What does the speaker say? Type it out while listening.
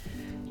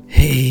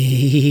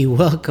Hey,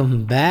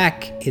 welcome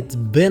back. It's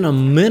been a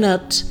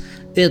minute.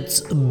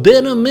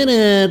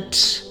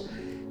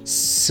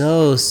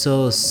 So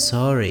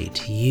sorry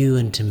to you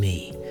and to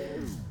me.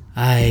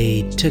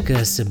 I took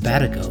a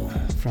sabbatical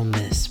from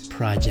this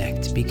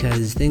project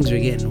because things were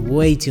getting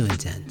way too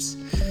intense.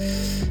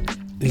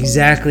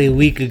 Exactly a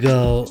week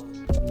ago,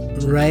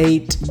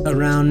 right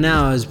around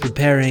now, I was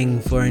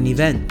preparing for an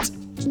event.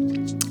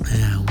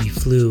 We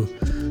flew,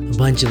 a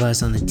bunch of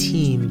us on the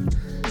team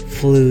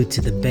flew to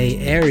the Bay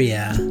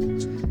Area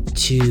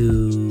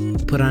to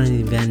put on an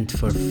event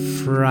for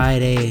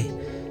Friday,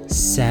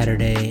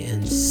 Saturday,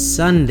 and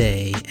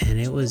Sunday, and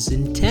it was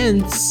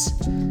intense.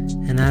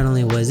 And not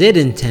only was it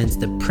intense,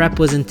 the prep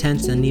was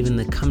intense, and even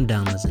the come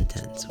down was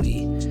intense.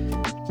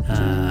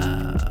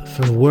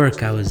 For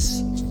work, I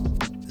was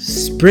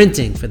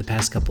sprinting for the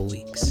past couple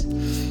weeks,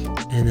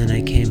 and then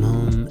I came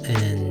home,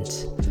 and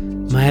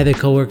my other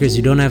coworkers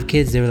who don't have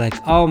kids, they were like,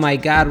 "Oh my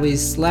God, we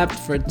slept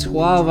for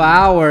 12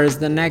 hours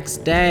the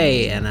next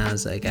day." And I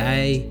was like,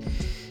 I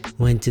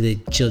went to the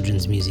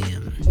Children's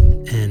Museum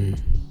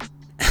and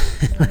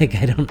I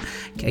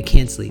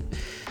can't sleep.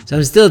 So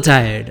I'm still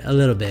tired a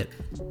little bit.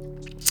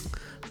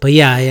 But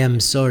yeah, I am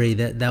sorry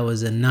that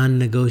was a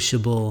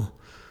non-negotiable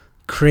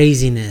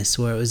craziness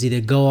where it was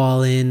either go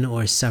all in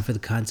or suffer the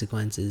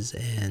consequences.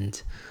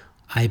 And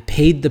I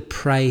paid the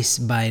price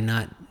by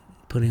not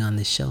putting on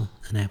this show,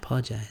 and I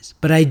apologize.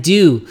 But I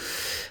do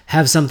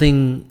have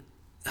something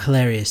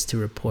hilarious to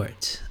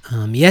report.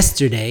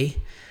 Yesterday,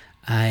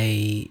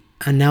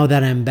 now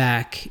that I'm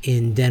back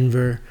in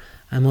Denver,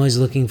 I'm always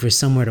looking for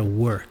somewhere to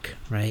work,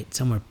 right?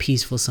 Somewhere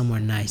peaceful, somewhere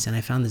nice. And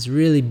I found this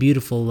really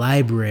beautiful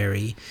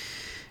library.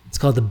 It's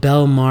called the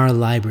Belmar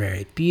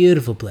Library.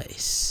 Beautiful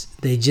place.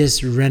 They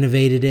just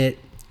renovated it.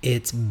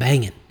 It's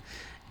banging.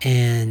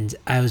 And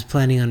I was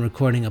planning on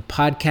recording a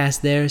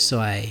podcast there,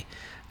 so I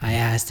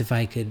asked if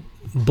I could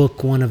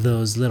book one of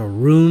those little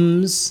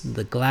rooms,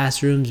 the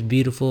glass rooms,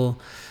 beautiful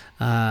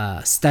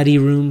study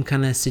room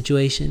kind of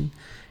situation.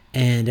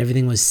 And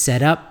everything was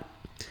set up.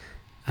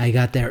 I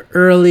got there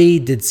early,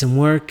 did some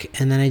work,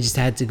 and then I just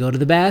had to go to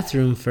the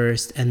bathroom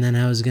first. And then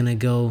I was going to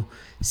go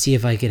see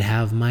if I could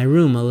have my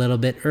room a little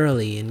bit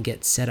early and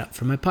get set up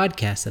for my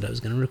podcast that I was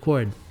going to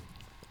record.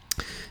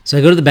 So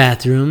I go to the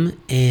bathroom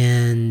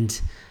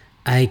and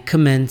I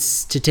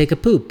commence to take a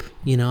poop,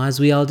 as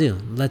we all do.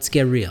 Let's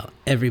get real.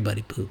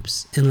 Everybody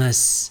poops,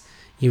 unless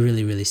you're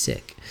really, really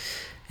sick.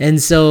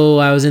 And so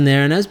I was in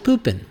there and I was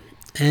pooping.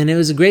 And it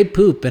was a great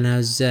poop. And I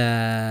was,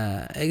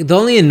 the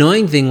only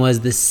annoying thing was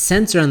the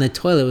sensor on the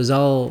toilet was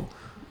all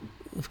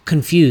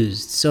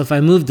confused. So if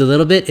I moved a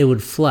little bit, it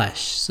would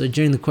flush. So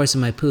during the course of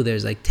my poo,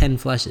 there's like 10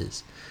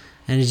 flushes.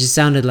 And it just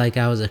sounded like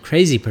I was a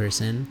crazy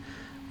person,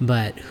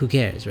 but who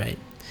cares, right?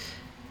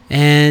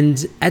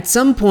 And at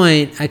some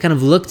point, I kind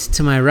of looked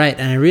to my right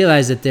and I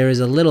realized that there was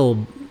a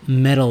little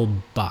metal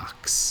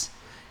box,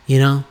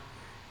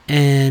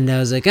 And I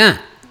was like,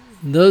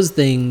 those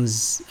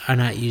things are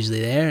not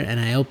usually there. And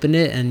I opened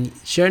it, and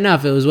sure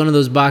enough, it was one of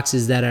those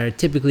boxes that are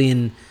typically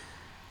in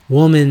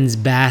women's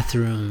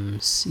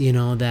bathrooms,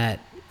 that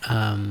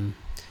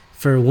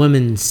for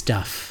women's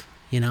stuff,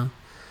 And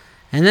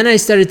then I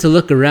started to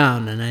look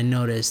around and I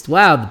noticed,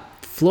 wow,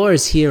 the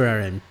floors here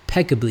are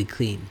impeccably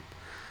clean.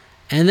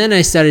 And then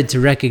I started to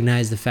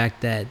recognize the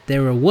fact that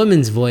there were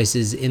women's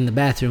voices in the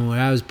bathroom where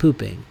I was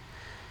pooping.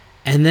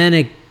 And then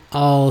it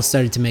all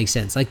started to make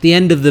sense. Like the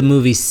end of the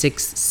movie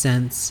Sixth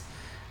Sense,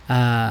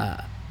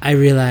 I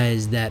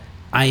realized that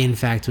I, in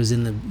fact, was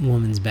in the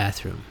woman's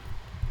bathroom.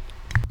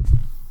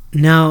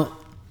 Now,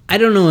 I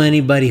don't know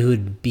anybody who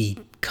would be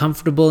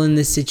comfortable in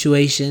this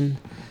situation,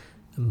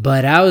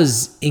 but I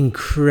was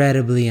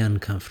incredibly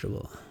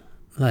uncomfortable.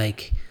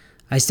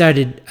 I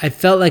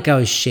felt like I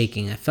was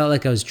shaking. I felt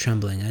like I was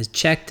trembling. I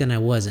checked and I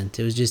wasn't.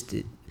 It was just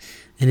an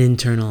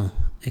internal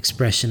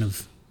expression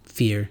of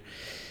fear.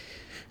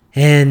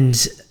 And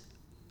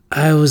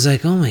I was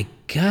like, oh my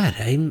God,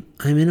 I'm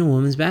in a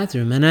woman's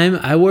bathroom. And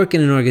I work in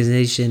an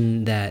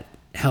organization that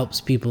helps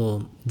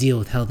people deal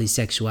with healthy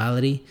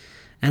sexuality.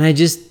 And I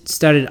just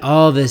started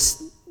all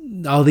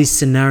these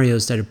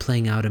scenarios started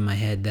playing out in my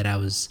head that I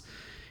was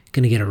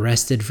going to get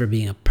arrested for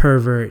being a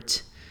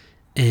pervert.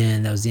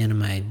 And that was the end of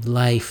my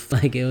life.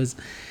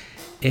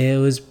 It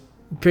was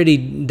pretty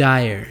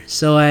dire.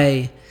 So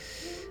I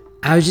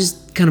was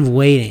just kind of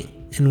waiting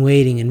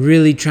and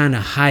really trying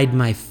to hide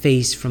my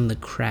face from the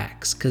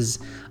cracks, because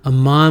a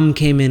mom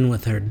came in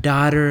with her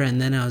daughter, and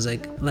then I was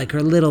like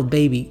her little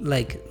baby,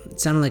 it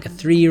sounded like a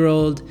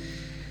 3-year-old,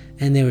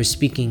 and they were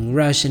speaking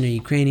Russian or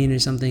Ukrainian or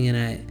something,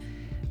 and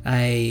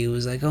I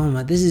was like, oh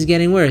my, this is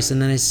getting worse.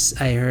 And then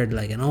I heard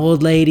like an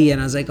old lady, and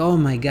I was like, oh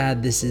my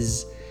God, this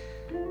is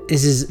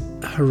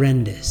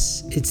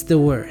horrendous. It's the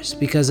worst,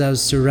 because I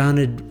was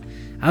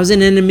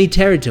in enemy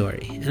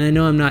territory. And I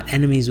know I'm not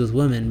enemies with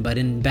women, but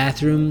in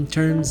bathroom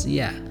terms,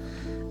 yeah.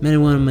 Men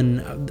and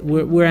women,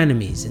 we're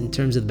enemies in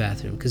terms of the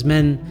bathroom, because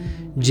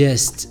men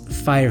just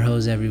fire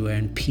hose everywhere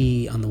and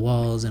pee on the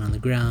walls and on the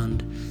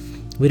ground.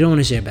 We don't want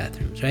to share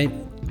bathrooms, right?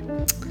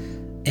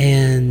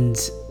 And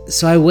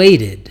so I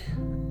waited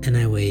and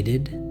I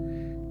waited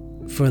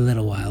for a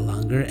little while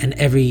longer, and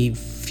every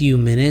few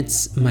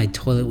minutes my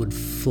toilet would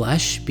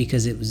flush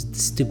because it was the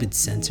stupid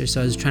sensor.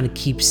 So I was trying to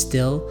keep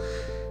still,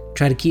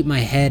 try to keep my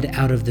head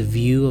out of the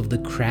view of the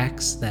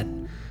cracks that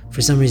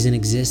for some reason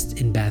exist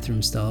in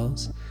bathroom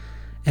stalls.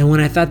 And when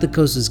I thought the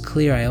coast was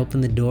clear, I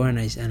opened the door and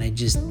I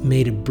just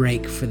made a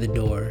break for the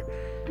door.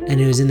 And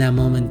it was in that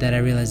moment that I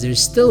realized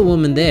there's still a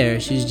woman there.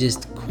 She was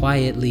just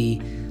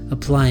quietly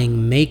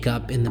applying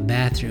makeup in the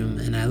bathroom.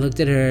 And I looked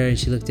at her and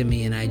she looked at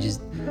me, and I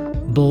just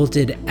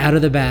bolted out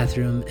of the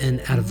bathroom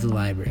and out of the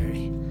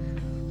library.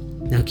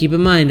 Now keep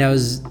in mind, I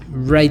was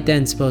right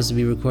then supposed to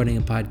be recording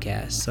a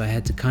podcast. So I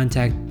had to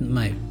contact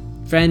my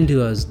friend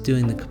who I was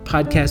doing the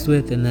podcast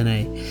with, and then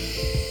I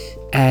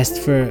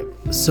asked for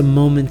some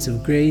moments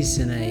of grace,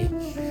 and I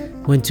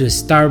went to a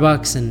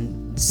Starbucks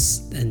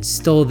and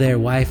stole their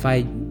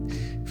Wi-Fi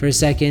for a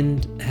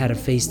second, had a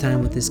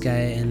FaceTime with this guy,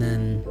 and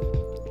then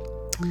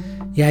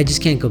I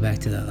just can't go back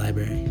to that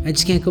library. I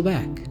just can't go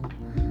back.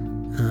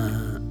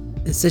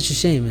 It's such a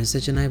shame. It's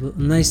such a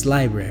nice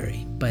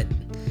library, but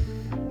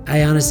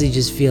I honestly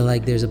just feel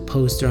like there's a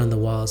poster on the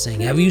wall saying,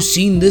 "Have you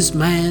seen this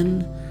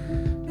man?"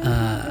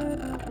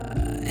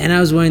 And I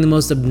was wearing the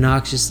most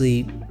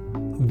obnoxiously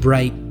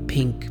bright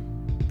pink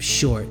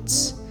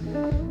shorts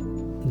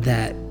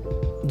that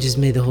just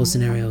made the whole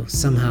scenario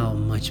somehow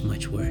much,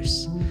 much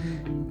worse.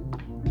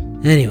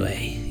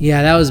 Anyway,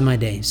 that was my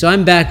day. So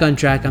I'm back on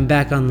track. I'm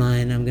back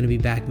online. I'm going to be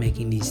back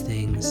making these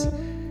things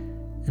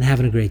and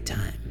having a great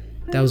time.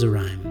 That was a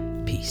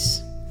rhyme.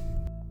 Peace.